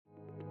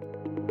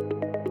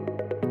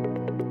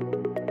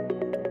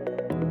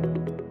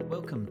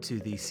to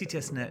the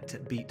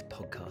CTSNet Beat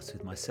podcast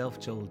with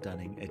myself, Joel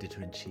Dunning,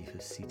 Editor-in-Chief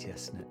of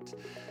CTSNet.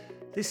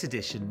 This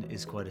edition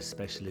is quite a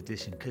special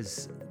edition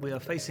because we are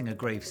facing a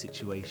grave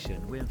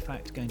situation. We're in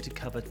fact going to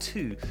cover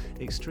two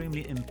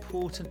extremely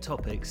important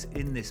topics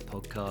in this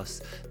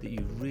podcast that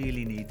you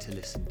really need to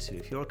listen to.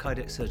 If you're a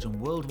cardiac surgeon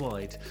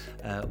worldwide,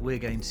 we're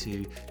going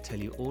to tell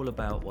you all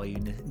about why you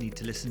need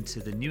to listen to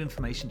the new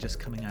information just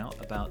coming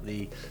out about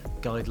the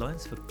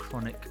guidelines for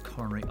chronic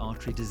coronary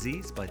artery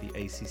disease by the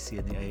ACC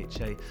and the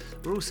AHA.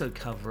 We're also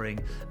covering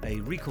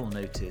a recall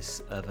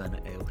notice of an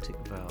aortic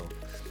valve.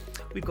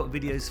 We've got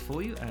videos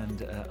for you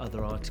and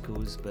other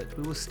articles, but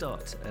we will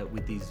start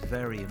with these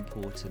very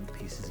important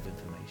pieces of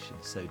information,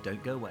 so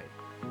don't go away.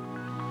 In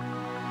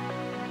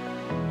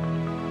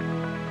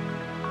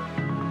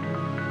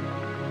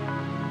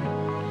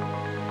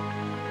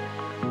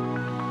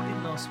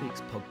last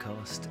week's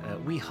podcast,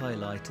 we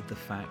highlighted the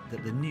fact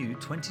that the new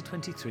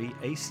 2023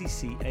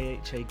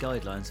 ACC-AHA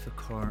guidelines for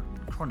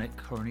chronic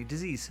coronary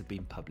disease have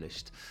been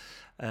published.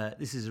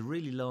 This is a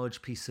really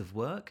large piece of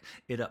work.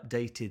 It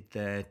updated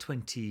their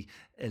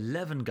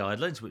 2011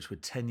 guidelines, which were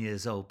 10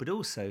 years old, but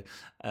also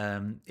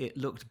it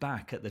looked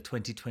back at the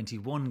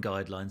 2021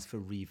 guidelines for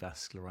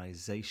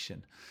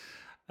revascularization.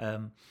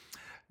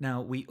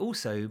 Now, we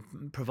also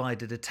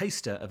provided a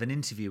taster of an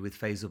interview with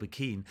Faisal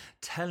Bakin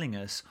telling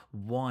us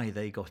why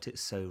they got it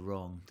so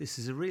wrong. This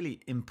is a really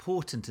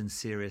important and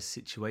serious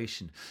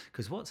situation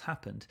because what's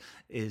happened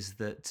is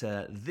that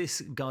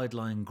this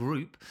guideline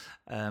group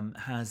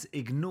has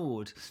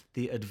ignored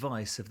the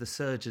advice of the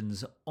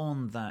surgeons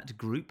on that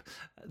group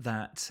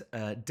that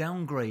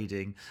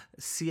downgrading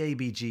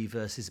CABG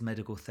versus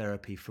medical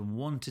therapy from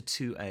 1 to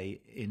 2A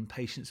in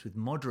patients with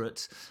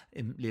moderately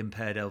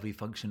impaired LV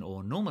function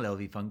or normal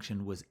LV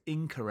function was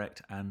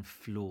incorrect and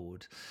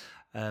flawed.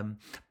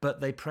 But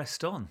they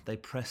pressed on.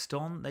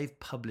 They've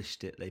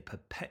published it. They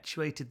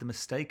perpetuated the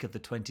mistake of the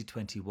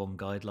 2021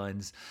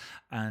 guidelines.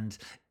 And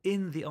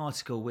in the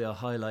article we are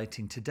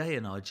highlighting today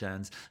in our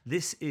JANS,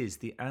 this is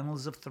the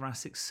Annals of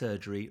Thoracic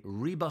Surgery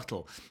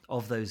rebuttal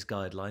of those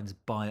guidelines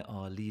by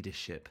our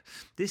leadership.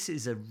 This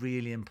is a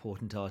really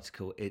important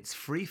article. It's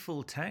free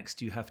full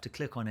text. You have to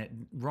click on it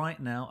right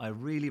now. I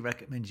really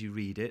recommend you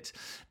read it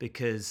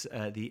because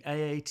the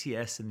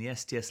AATS and the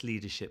STS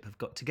leadership have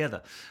got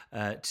together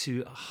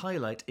to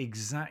highlight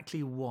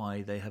exactly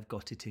why they have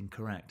got it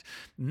incorrect.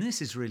 And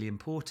this is really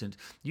important.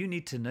 You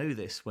need to know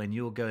this when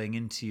you're going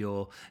into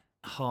your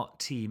heart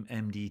team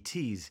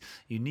MDTs.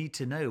 You need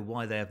to know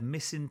why they have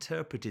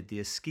misinterpreted the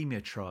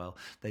ischemia trial.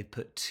 They've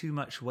put too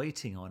much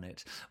weighting on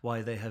it.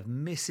 Why they have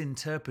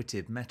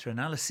misinterpreted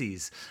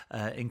meta-analyses,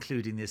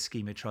 including the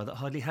ischemia trial that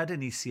hardly had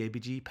any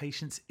CABG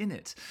patients in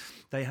it.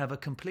 They have a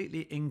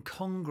completely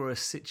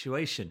incongruous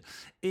situation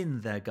in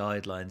their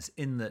guidelines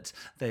in that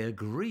they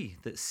agree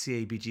that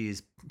CABG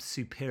is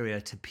superior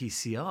to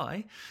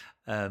PCI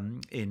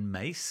in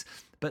MACE,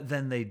 but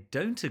then they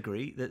don't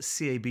agree that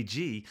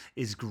CABG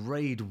is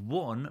grade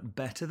 1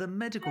 better than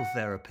medical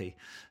therapy.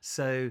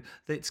 So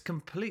it's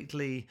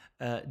completely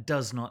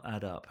does not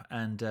add up.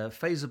 And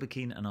Faisal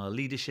Bakin and our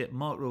leadership,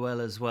 Mark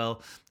Ruel as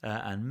well,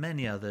 and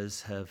many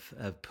others have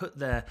put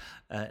their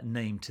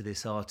name to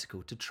this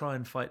article to try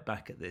and fight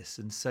back at this.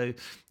 And so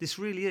this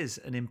really is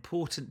an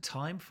important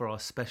time for our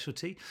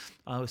specialty.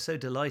 I was so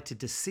delighted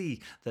to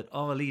see that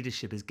our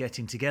leadership is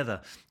getting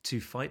together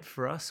to fight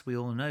for us. We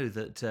all know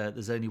that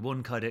there's only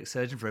one cardiac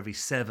surgeon for every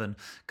 7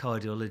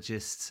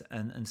 cardiologists,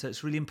 and so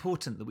it's really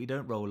important that we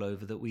don't roll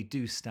over, that we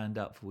do stand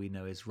up for what we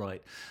know is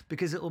right,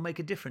 because it will make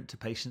a difference to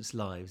patients'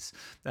 lives.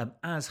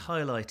 As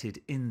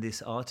highlighted in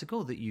this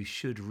article that you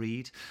should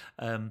read,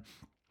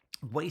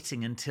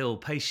 waiting until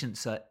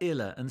patients are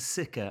iller and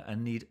sicker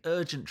and need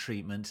urgent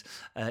treatment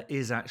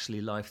is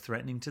actually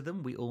life-threatening to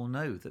them. We all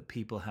know that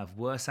people have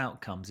worse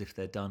outcomes if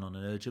they're done on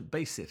an urgent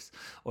basis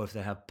or if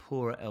they have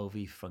poorer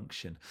LV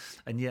function.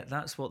 And yet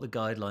that's what the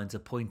guidelines are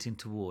pointing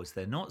towards.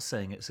 They're not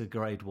saying it's a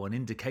grade 1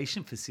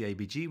 indication for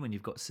CABG when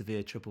you've got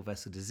severe triple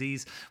vessel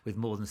disease with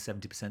more than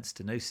 70%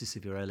 stenosis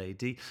of your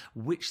LAD,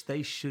 which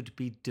they should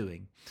be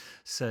doing.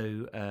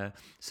 So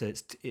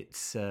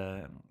it's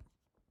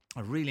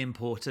really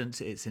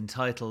important. It's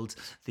entitled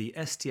the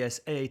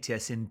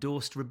STS-AATS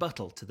Endorsed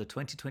Rebuttal to the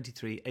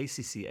 2023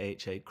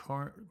 ACC-AHA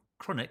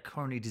Chronic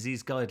Coronary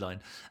Disease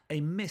Guideline,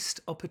 a missed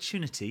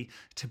opportunity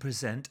to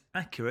present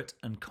accurate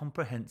and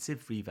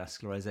comprehensive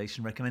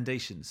revascularization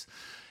recommendations.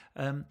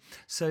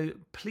 So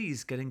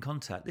please get in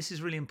contact. This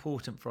is really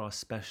important for our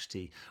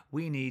specialty.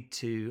 We need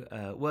to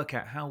work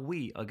out how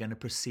we are going to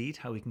proceed,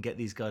 how we can get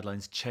these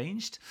guidelines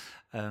changed.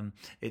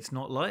 It's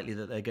not likely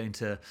that they're going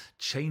to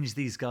change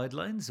these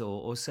guidelines,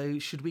 or so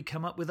should we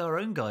come up with our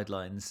own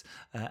guidelines,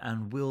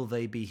 and will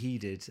they be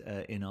heeded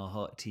in our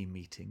heart team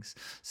meetings?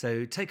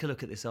 So take a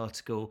look at this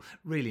article,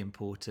 really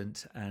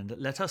important, and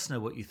let us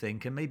know what you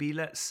think, and maybe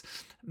let's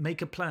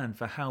make a plan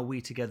for how we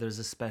together as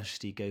a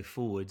specialty go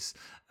forwards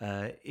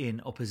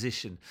in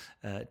opposition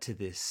to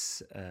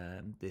this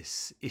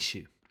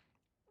issue.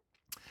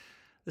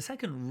 The The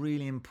second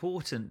really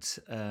important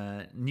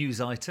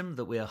news item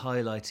that we are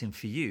highlighting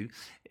for you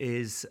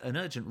is an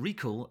urgent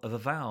recall of a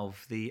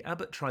valve. The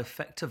Abbott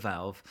Trifecta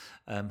valve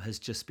has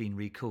just been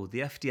recalled.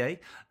 The FDA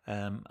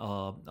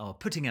are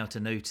putting out a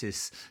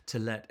notice to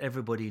let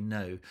everybody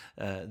know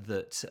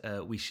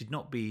that we should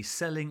not be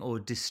selling or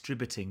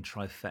distributing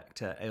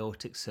Trifecta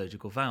aortic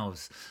surgical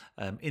valves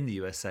in the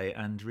USA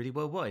and really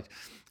worldwide.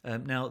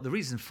 Now, the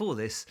reason for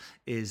this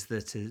is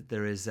that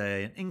there is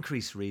an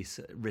increased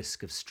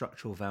risk of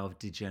structural valve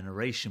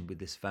degeneration with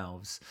these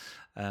valves.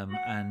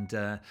 And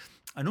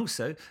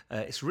also,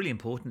 it's really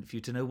important for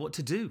you to know what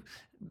to do.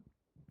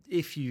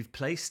 If you've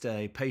placed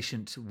a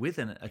patient with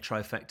a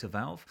Trifecta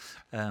valve,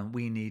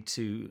 we need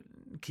to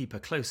keep a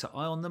closer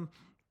eye on them.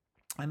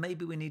 And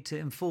maybe we need to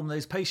inform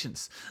those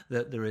patients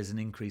that there is an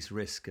increased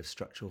risk of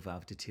structural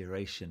valve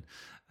deterioration.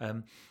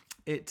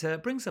 It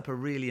brings up a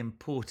really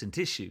important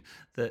issue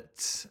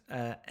that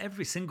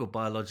every single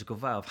biological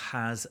valve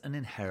has an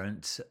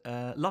inherent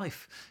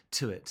life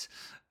to it.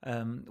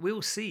 We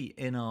all see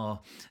in our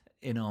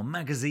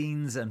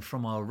magazines and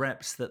from our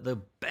reps that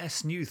the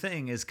best new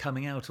thing is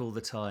coming out all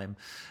the time,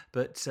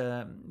 but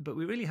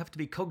we really have to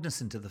be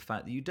cognizant of the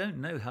fact that you don't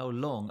know how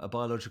long a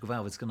biological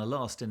valve is going to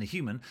last in a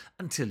human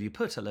until you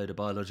put a load of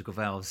biological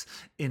valves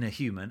in a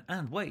human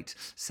and wait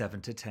 7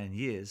 to 10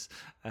 years.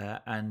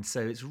 And so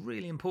it's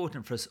really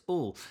important for us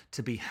all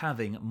to be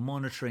having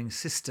monitoring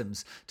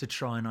systems to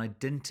try and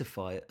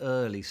identify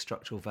early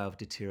structural valve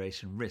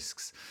deterioration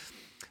risks.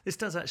 This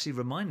does actually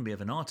remind me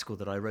of an article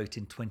that I wrote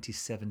in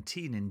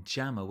 2017 in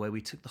JAMA, where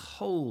we took the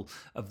whole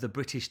of the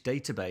British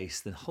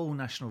database, the whole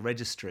national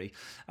registry,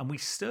 and we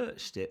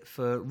searched it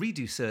for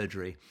redo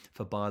surgery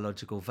for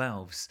biological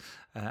valves.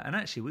 And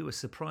actually, we were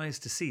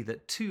surprised to see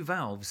that 2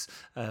 valves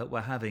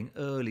were having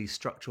early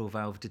structural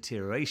valve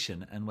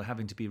deterioration and were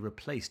having to be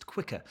replaced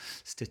quicker,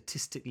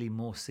 statistically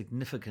more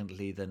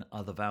significantly than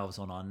other valves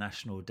on our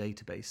national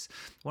database.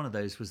 One of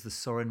those was the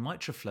Sorin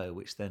MitraFlow,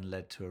 which then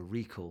led to a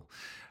recall.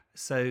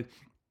 So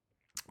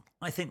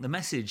I think the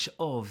message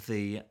of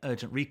the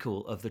urgent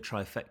recall of the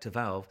Trifecta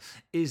valve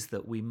is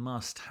that we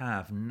must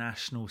have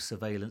national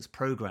surveillance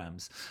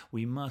programs.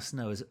 We must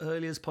know as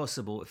early as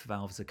possible if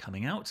valves are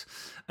coming out.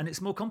 And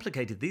it's more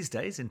complicated these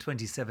days. In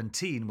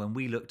 2017, when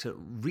we looked at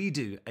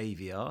redo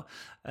AVR,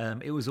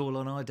 it was all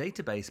on our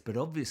database. But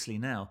obviously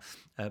now,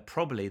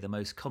 probably the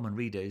most common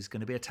redo is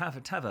going to be a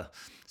TAVR.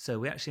 So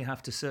we actually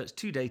have to search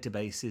 2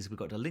 databases. We've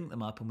got to link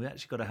them up, and we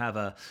actually got to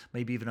have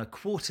maybe even a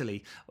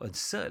quarterly or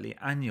certainly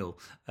annual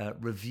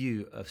review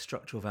of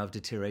structural valve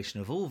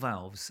deterioration of all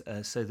valves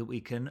so that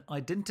we can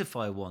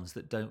identify ones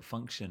that don't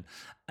function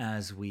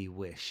as we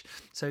wish.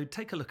 So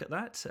take a look at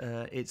that.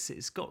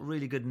 It's got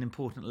really good and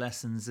important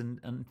lessons,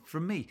 and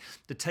from me,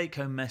 the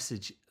take-home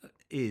message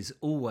is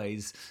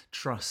always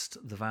trust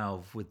the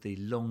valve with the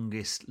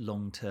longest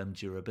long-term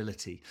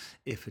durability,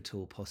 if at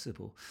all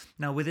possible.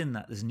 Now, within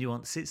that, there's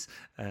nuances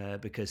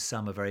because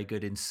some are very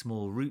good in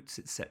small routes,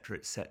 etc.,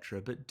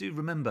 etc. But do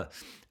remember,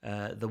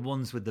 the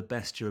ones with the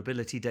best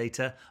durability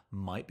data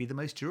might be the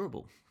most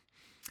durable.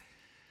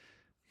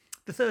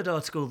 The third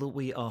article that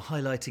we are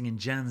highlighting in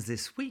JANS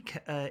this week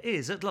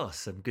is, at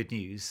last, some good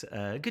news.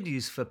 Good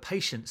news for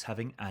patients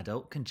having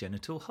adult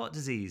congenital heart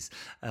disease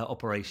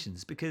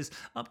operations, because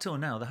up till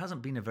now there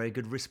hasn't been a very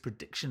good risk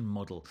prediction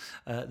model.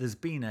 There's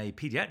been a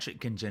pediatric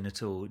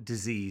congenital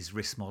disease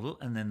risk model,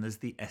 and then there's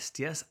the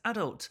STS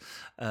adult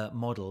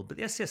model. But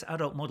the STS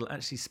adult model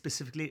actually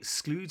specifically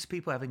excludes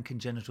people having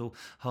congenital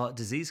heart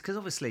disease, because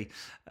obviously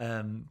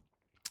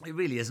it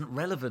really isn't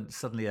relevant.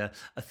 Suddenly a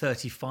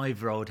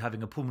 35-year-old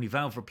having a pulmonary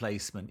valve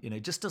replacement,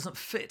 just doesn't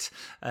fit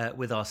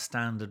with our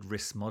standard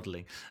risk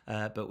modelling.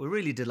 But we're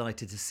really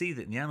delighted to see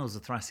that in the Annals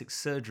of Thoracic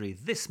Surgery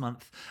this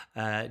month,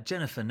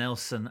 Jennifer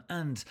Nelson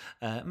and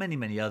many,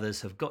 many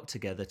others have got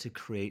together to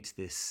create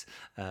this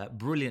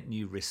brilliant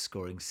new risk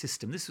scoring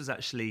system. This was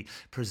actually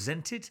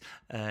presented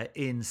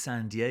in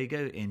San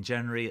Diego in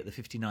January at the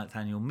 59th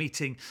annual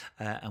meeting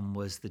and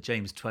was the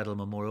James Tweddle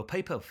Memorial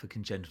Paper for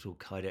Congenital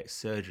Cardiac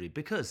Surgery,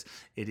 because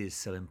it is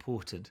so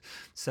important.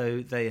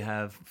 So they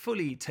have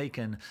fully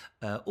taken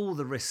all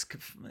the risk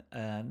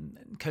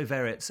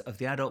covariates of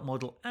the adult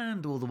model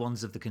and all the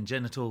ones of the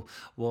congenital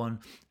one.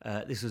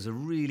 This was a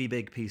really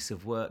big piece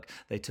of work.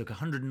 They took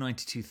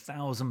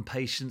 192,000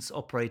 patients,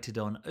 operated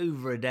on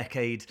over a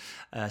decade,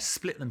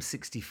 split them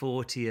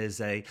 60-40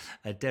 as a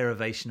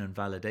derivation and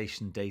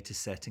validation data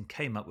set, and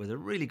came up with a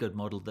really good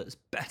model that's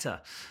better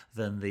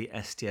than the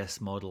STS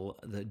model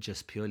that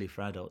just purely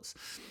for adults.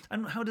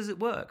 And how does it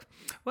work?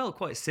 Well,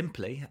 quite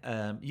simply,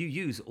 you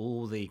use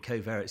all the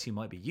covariates you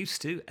might be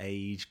used to: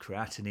 age,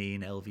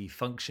 creatinine, LV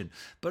function,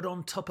 but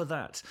on top of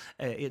that,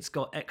 it's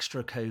got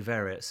extra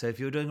covariates. So if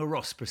you're doing a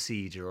Ross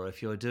procedure, or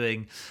if you're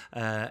doing,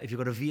 if you've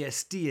got a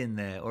VSD in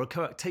there, or a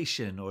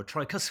coarctation, or a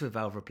tricuspid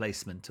valve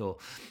replacement,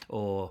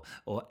 or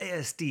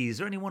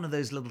ASDs, or any one of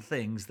those little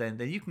things, then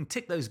you can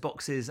tick those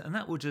boxes, and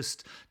that will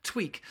just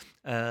tweak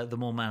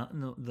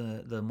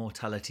the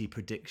mortality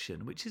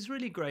prediction, which is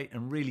really great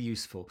and really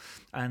useful.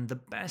 And the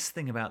best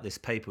thing about this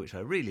paper, which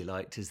I really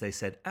liked, is they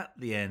said at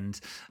the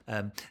end,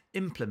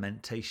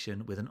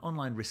 implementation with an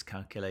online risk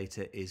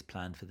calculator is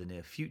planned for the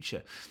near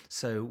future.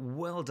 So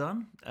well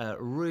done,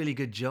 really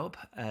good job.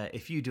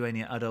 If you do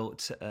any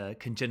adult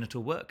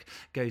congenital work,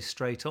 go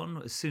straight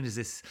on as soon as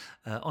this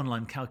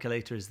online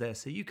calculator is there,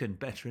 so you can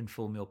better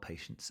inform your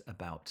patients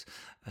about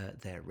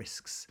their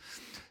risks.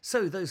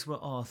 So those were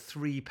our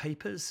 3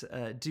 papers.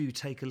 Do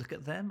take a look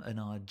at them and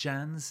our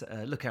JANs.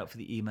 Look out for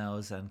the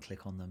emails and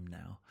click on them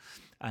now.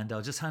 And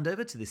I'll just hand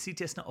over to the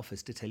CTSNet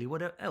office to tell you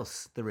what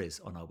else there is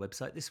on our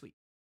website this week.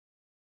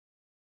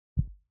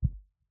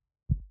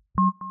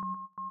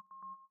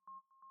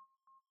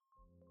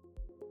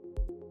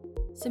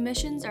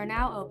 Submissions are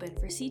now open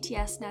for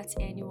CTSNet's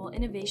annual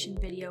Innovation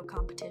Video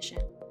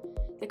Competition.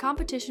 The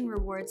competition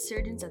rewards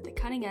surgeons at the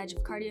cutting edge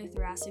of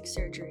cardiothoracic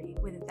surgery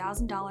with a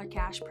 $1,000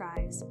 cash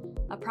prize,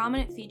 a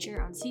prominent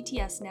feature on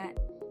CTSNet,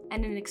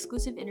 and an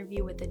exclusive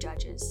interview with the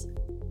judges.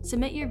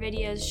 Submit your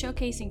videos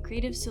showcasing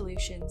creative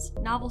solutions,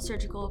 novel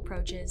surgical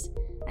approaches,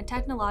 and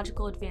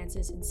technological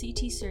advances in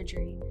CT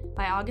surgery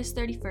by August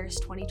 31st,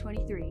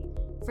 2023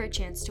 for a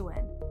chance to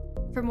win.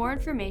 For more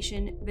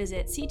information,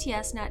 visit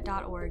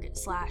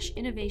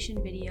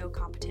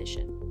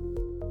ctsnet.org/innovationvideocompetition.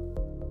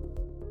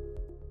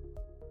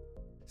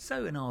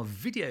 So in our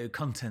video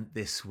content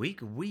this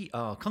week, we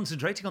are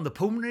concentrating on the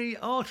pulmonary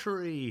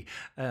artery.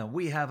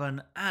 We have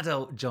an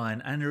adult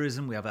giant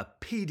aneurysm, we have a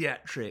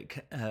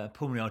pediatric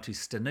pulmonary artery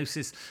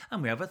stenosis,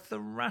 and we have a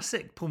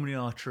thoracic pulmonary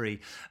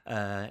artery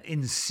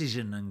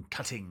incision and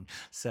cutting.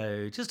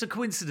 So just a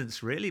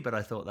coincidence really, but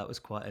I thought that was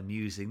quite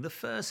amusing. The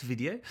first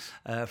video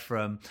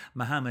from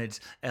Mohammed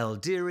El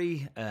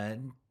Diri,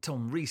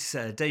 Tom Rees,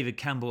 David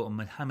Campbell and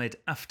Mohammed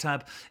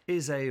Aftab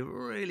is a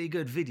really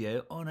good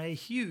video on a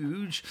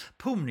huge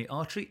pulmonary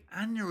artery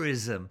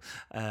aneurysm,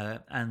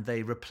 and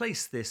they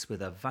replace this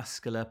with a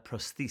vascular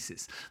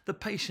prosthesis. The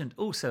patient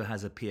also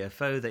has a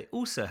PFO, they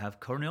also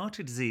have coronary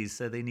artery disease,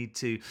 so they need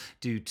to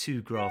do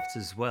 2 grafts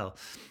as well.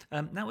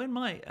 Now in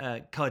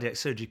my cardiac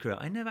surgery career,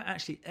 I never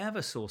actually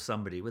ever saw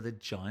somebody with a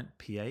giant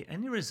PA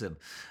aneurysm.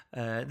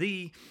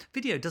 The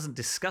video doesn't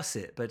discuss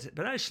it, but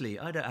actually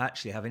I don't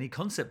actually have any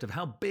concept of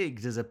how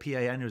big does a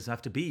PA aneurysm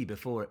have to be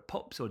before it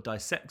pops or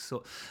dissects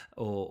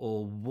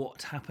or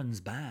what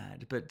happens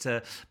bad. But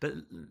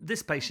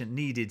this patient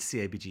needed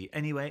CABG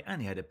anyway,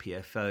 and he had a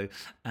PFO,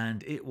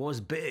 and it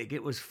was big.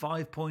 It was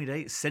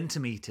 5.8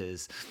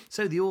 centimeters.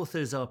 So the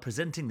authors are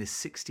presenting this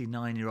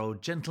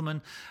 69-year-old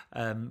gentleman.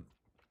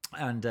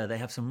 And they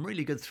have some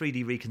really good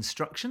 3D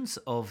reconstructions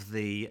of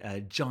the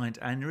giant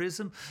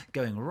aneurysm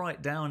going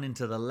right down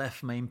into the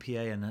left main PA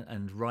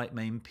and right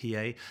main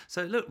PA.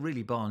 So it looked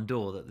really barn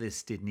door that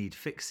this did need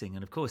fixing.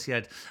 And of course, he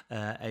had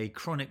a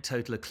chronic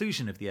total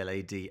occlusion of the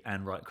LAD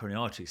and right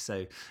coronary artery.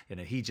 So,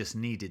 he just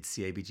needed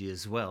CABG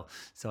as well.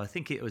 So I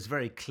think it was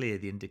very clear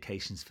the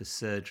indications for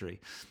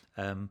surgery.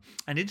 And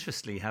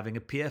interestingly, having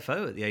a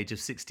PFO at the age of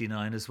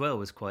 69 as well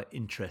was quite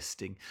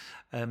interesting.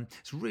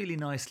 It's really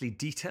nicely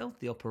detailed,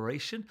 the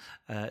operation.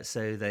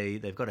 So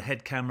they've got a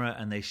head camera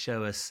and they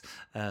show us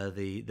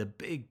the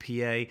big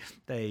PA.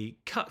 They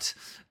cut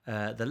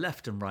the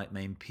left and right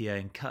main PA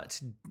and cut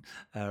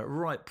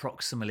right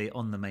proximally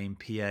on the main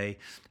PA.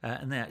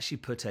 And they actually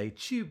put a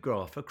tube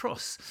graft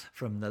across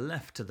from the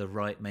left to the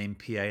right main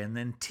PA and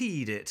then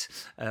teed it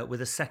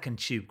with a second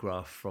tube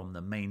graft from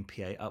the main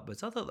PA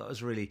upwards. I thought that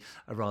was really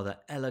a rather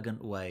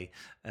elegant way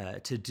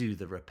to do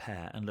the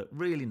repair and looked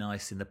really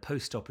nice in the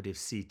post-operative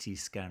CT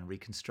scan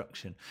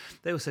reconstruction.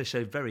 They also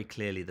showed very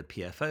clearly the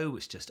PFO,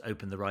 which just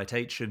opened the right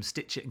atrium,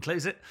 stitch it and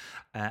close it,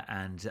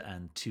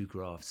 and 2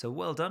 grafts. So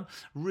well done,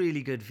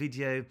 really good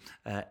video,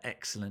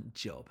 excellent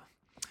job.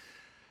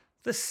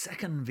 The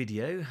second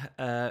video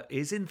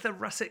is in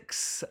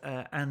thoracics,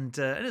 and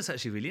it's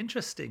actually really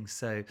interesting.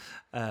 So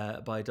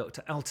by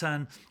Dr.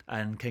 Altan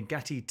and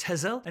Kengati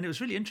Tezel, and it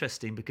was really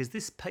interesting because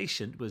this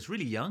patient was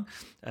really young.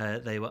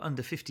 They were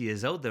under 50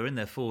 years old. They were in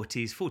their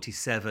 40s,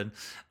 47,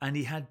 and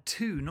he had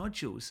 2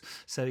 nodules.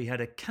 So he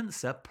had a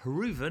cancer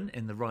proven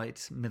in the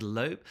right middle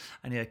lobe,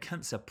 and he had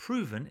cancer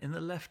proven in the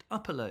left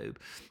upper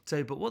lobe.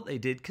 So, but what they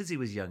did, because he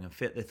was young and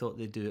fit, they thought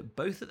they'd do it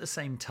both at the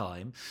same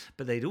time,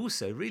 but they'd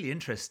also, really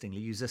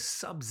interestingly, use a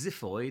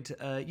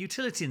subxiphoid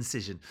utility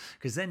incision,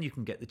 because then you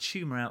can get the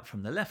tumour out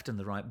from the left and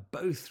the right,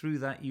 both through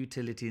that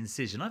utility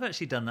incision. I've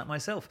actually done that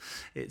myself.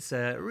 It's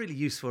a really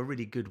useful, a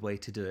really good way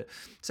to do it.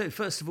 So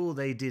first of all,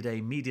 they did a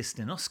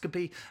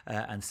mediastinoscopy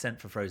and sent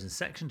for frozen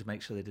section to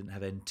make sure they didn't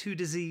have N2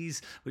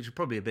 disease, which was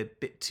probably a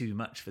bit too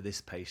much for this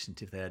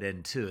patient if they had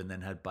N2 and then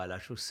had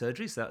bilateral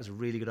surgery. So that was a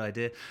really good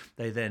idea.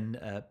 They then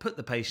put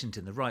the patient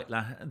in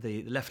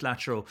the left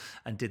lateral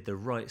and did the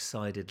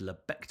right-sided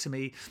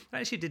lobectomy. They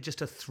actually did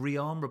just a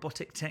 3-arm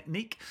robotic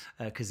technique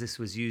because this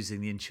was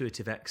using the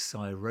Intuitive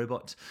XI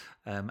robot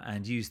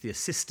and used the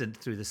assistant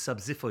through the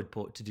subxiphoid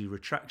port to do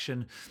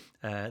retraction.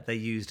 They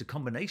used a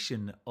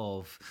combination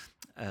of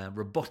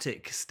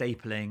robotic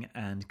stapling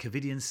and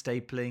Covidian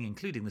stapling,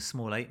 including the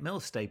small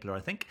 8mm stapler, I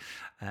think,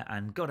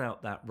 and got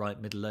out that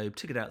right middle lobe,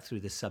 took it out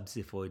through the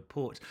subxiphoid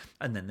port,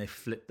 and then they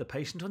flipped the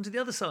patient onto the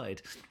other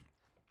side.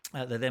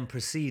 They then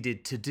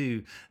proceeded to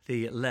do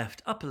the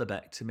left upper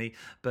lobectomy,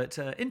 but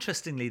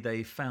interestingly,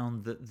 they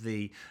found that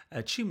the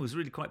tumour was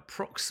really quite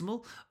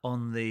proximal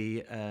on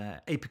the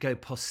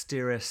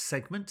apico-posterior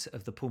segment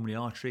of the pulmonary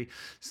artery.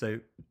 So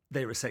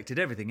they resected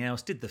everything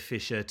else, did the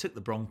fissure, took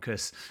the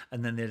bronchus,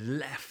 and then they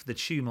left the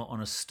tumour on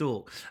a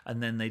stalk.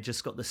 And then they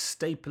just got the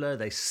stapler,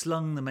 they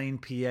slung the main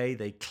PA,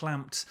 they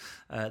clamped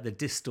the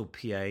distal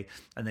PA,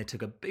 and they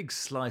took a big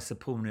slice of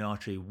pulmonary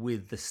artery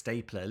with the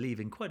stapler,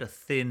 leaving quite a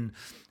thin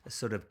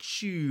sort of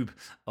tube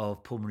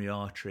of pulmonary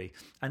artery.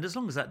 And as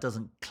long as that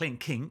doesn't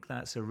kink,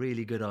 that's a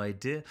really good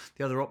idea.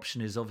 The other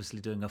option is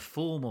obviously doing a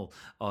formal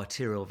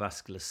arterial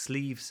vascular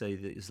sleeve, so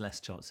that there's less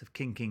chance of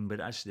kinking, but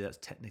actually that's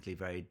technically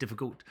very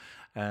difficult.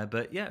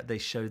 But yeah, they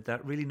showed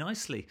that really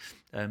nicely.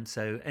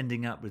 So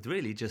ending up with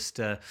really just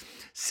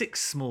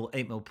 6 small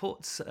 8mm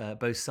ports,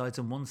 both sides,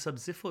 and 1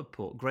 subxiphoid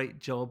port. Great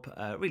job,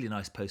 really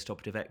nice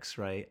post-operative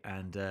x-ray,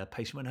 and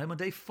patient went home on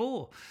day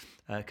 4.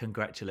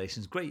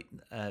 Congratulations. Great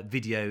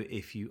video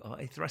if you are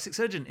a thoracic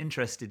surgeon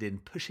interested in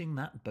pushing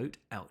that boat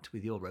out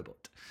with your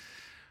robot.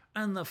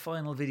 And the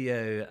final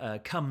video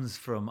comes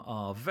from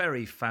our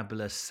very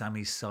fabulous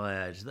Sami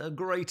Syed, the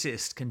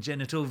greatest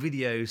congenital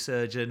video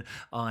surgeon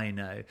I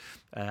know.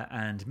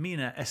 And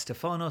Mina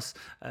Estefanos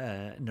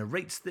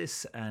narrates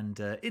this, and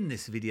in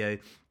this video,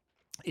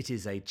 it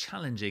is a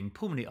challenging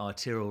pulmonary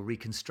arterial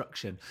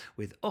reconstruction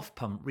with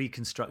off-pump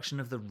reconstruction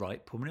of the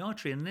right pulmonary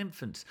artery in an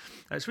infant.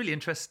 It's really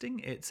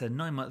interesting. It's a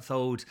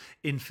 9-month-old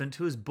infant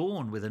who was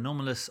born with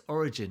anomalous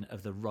origin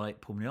of the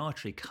right pulmonary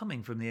artery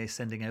coming from the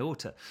ascending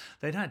aorta.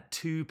 They'd had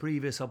 2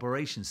 previous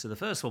operations. So the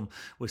first one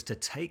was to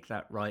take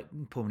that right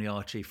pulmonary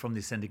artery from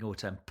the ascending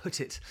aorta and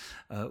put it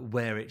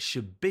where it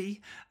should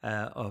be.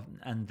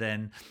 And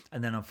then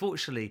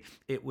unfortunately,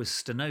 it was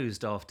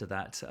stenosed after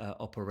that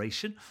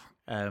operation.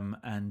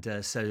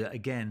 So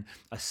again,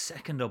 a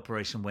second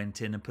operation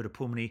went in and put a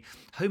pulmonary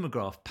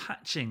homograft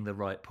patching the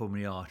right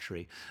pulmonary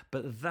artery,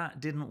 but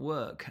that didn't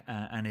work,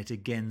 and it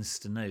again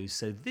stenosed.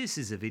 So this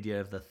is a video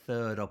of the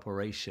third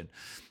operation,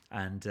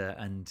 and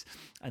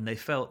they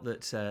felt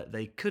that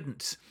they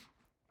couldn't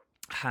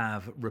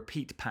have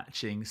repeat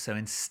patching, so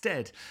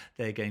instead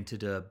they're going to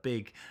do a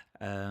big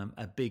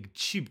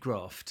tube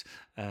graft,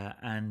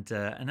 and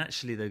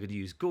actually they're going to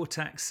use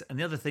Gore-Tex. And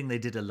the other thing, they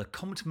did a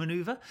Lecomte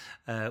maneuver,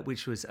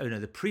 which was,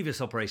 the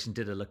previous operation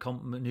did a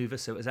Lecomte maneuver,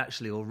 so it was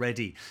actually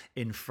already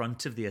in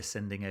front of the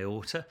ascending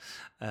aorta.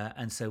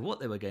 And so what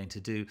they were going to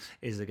do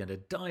is they're going to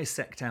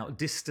dissect out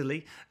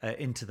distally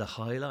into the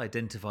hyla,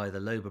 identify the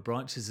lobar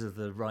branches of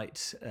the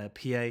right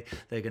PA.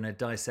 They're going to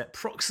dissect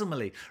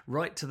proximally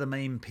right to the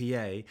main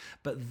PA.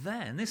 But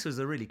then, this was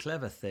a really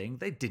clever thing,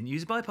 they didn't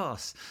use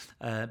bypass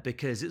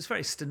because it's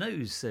very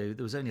stenosed, so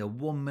there was only a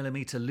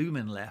 1mm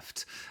lumen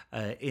left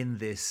in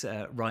this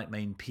right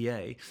main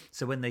PA.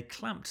 So when they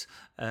clamped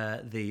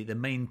the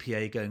main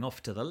PA going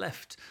off to the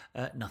left,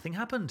 nothing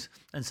happened,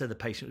 and so the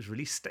patient was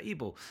really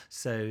stable.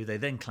 So they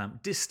then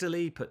clamped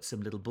distally, put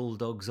some little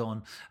bulldogs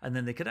on, and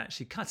then they could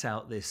actually cut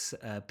out this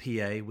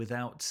PA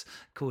without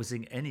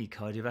causing any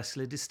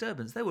cardiovascular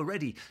disturbance. They were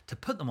ready to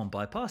put them on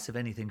bypass if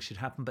anything should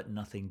happen, but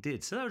nothing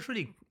did. So that was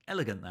really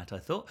elegant, that I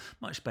thought.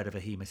 Much better for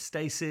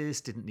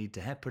hemostasis, didn't need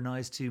to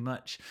heparinize too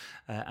much,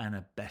 and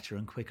a better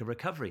and quicker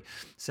recovery.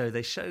 So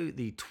they show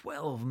the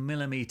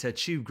 12mm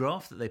tube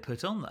graft that they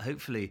put on that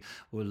hopefully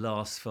will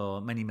last for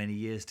many, many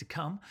years to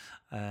come,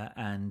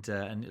 and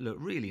it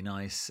looked really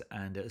nice.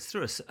 And it was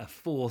through a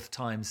 4th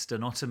time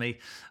stenotomy,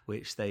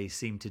 which they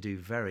seem to do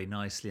very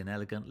nicely and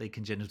elegantly.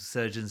 Congenital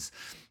surgeons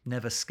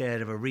never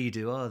scared of a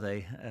redo, are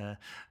they?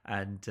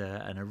 And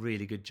a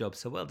really good job.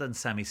 So well done,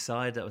 Sami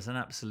Syed. That was an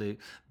absolute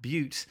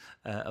beaut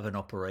of an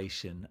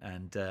operation,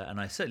 and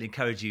I certainly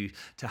encourage you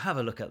to have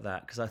a look at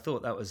that, because I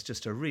thought that was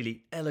just a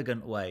really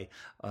elegant way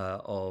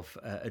of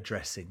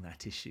addressing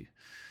that issue.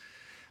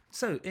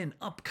 So in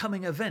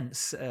upcoming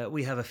events,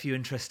 we have a few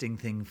interesting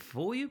things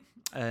for you.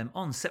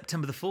 On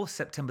September the 4th,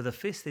 September the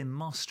 5th in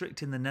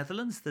Maastricht in the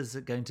Netherlands, there's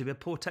going to be a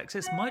Port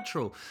Access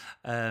Mitral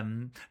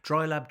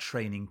dry lab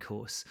training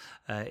course.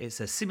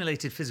 It's a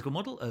simulated physical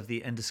model of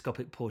the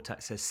endoscopic port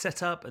access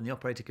setup, and the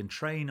operator can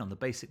train on the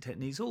basic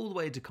techniques all the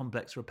way to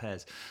complex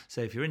repairs. So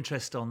if you're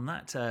interested on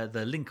that,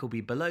 the link will be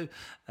below,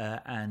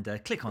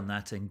 and click on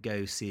that and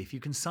go see if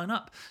you can sign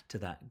up to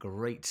that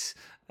great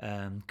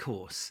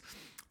course.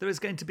 There is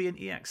going to be an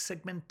EACTS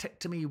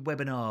segmentectomy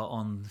webinar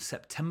on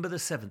September the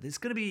 7th. It's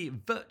going to be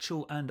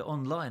virtual and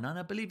online, and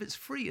I believe it's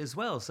free as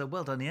well. So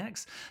well done,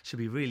 EACTS. Should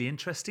be really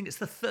interesting. It's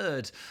the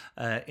 3rd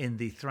in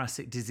the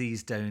thoracic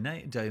disease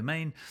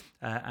domain,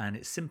 and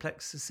it's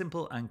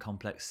simple and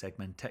complex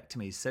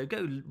segmentectomies. So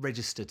go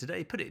register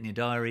today, put it in your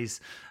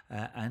diaries,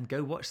 and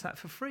go watch that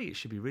for free. It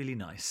should be really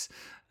nice.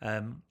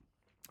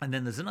 And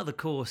then there's another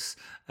course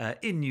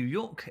in New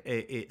York.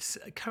 It's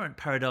Current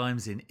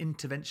Paradigms in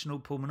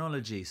Interventional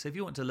Pulmonology. So if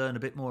you want to learn a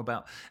bit more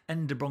about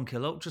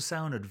endobronchial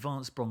ultrasound,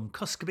 advanced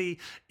bronchoscopy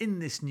in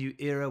this new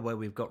era where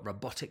we've got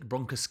robotic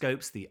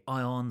bronchoscopes, the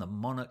Ion, the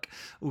Monarch,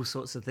 all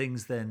sorts of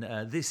things, then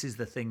this is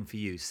the thing for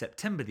you.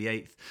 September the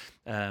 8th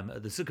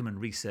at the Zuckerman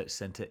Research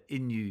Centre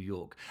in New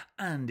York.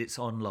 And it's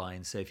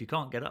online. So if you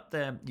can't get up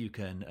there, you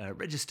can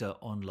register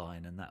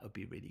online, and that would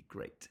be really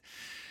great.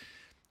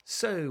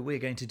 So we're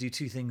going to do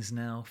two things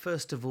now.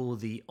 First of all,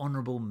 the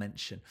honourable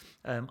mention.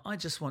 I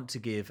just want to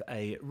give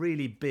a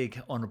really big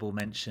honourable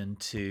mention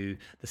to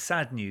the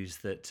sad news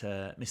that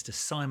Mr.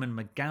 Simon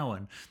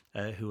McGowan,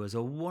 who was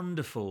a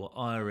wonderful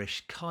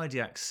Irish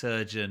cardiac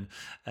surgeon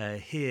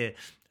here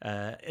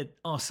at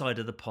our side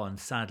of the pond,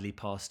 sadly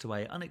passed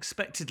away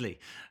unexpectedly.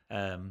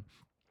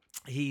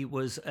 He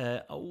was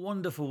a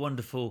wonderful,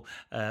 wonderful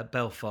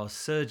Belfast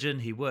surgeon.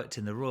 He worked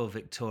in the Royal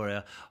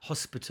Victoria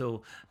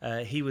Hospital.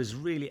 He was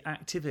really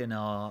active in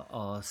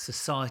our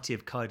Society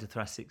of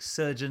Cardiothoracic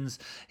Surgeons.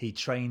 He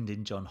trained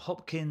in Johns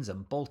Hopkins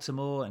and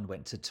Baltimore and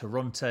went to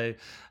Toronto.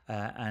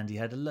 And he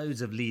had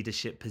loads of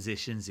leadership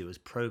positions. He was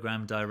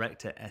program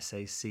director,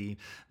 SAC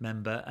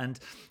member, and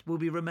will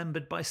be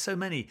remembered by so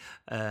many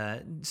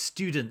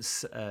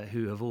students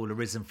who have all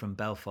arisen from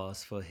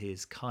Belfast for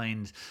his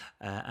kind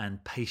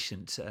and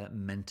patient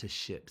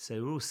mentorship.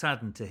 So we're all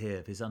saddened to hear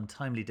of his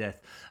untimely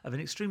death of an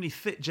extremely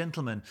fit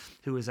gentleman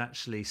who was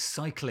actually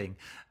cycling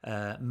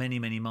many,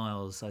 many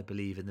miles, I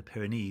believe, in the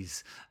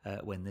Pyrenees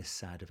when this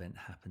sad event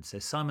happened. So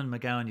Simon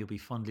McGowan, you'll be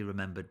fondly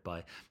remembered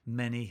by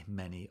many,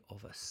 many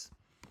of us.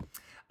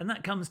 And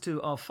that comes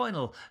to our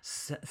final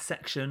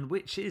section,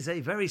 which is a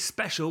very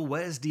special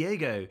Where's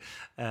Diego?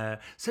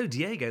 So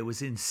Diego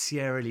was in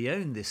Sierra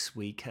Leone this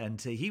week,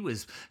 and he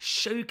was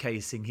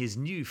showcasing his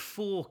new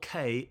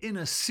 4K in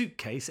a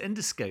suitcase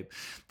endoscope.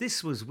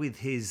 This was with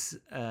his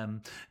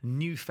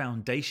new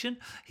foundation.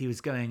 He was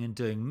going and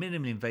doing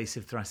minimally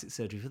invasive thoracic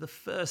surgery for the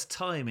first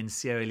time in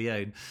Sierra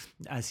Leone,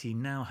 as he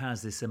now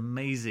has this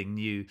amazing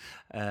new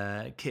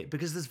kit,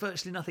 because there's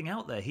virtually nothing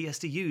out there. He has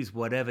to use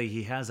whatever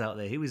he has out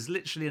there. He was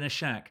literally in a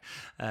shack.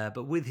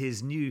 But with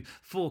his new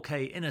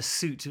 4K in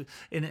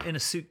a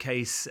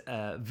suitcase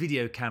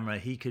video camera,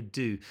 he could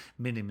do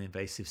minimally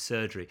invasive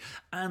surgery.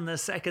 And the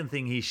second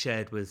thing he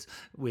shared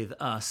with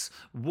us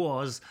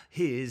was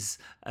his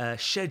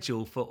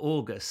schedule for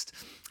August.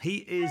 He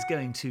is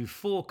going to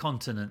 4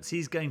 continents.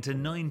 He's going to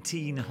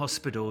 19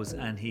 hospitals,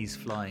 and he's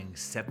flying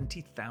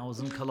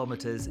 70,000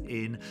 kilometers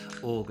in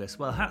August.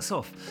 Well, hats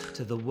off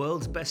to the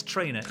world's best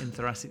trainer in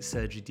thoracic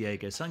surgery,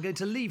 Diego. So I'm going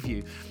to leave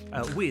you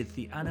with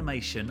the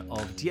animation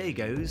of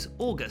Diego's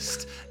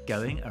August,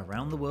 going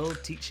around the world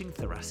teaching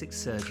thoracic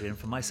surgery. And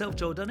for myself,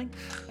 Joel Dunning,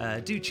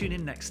 do tune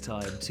in next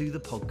time to the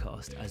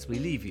podcast as we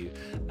leave you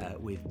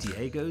with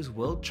Diego's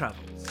World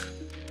Travels.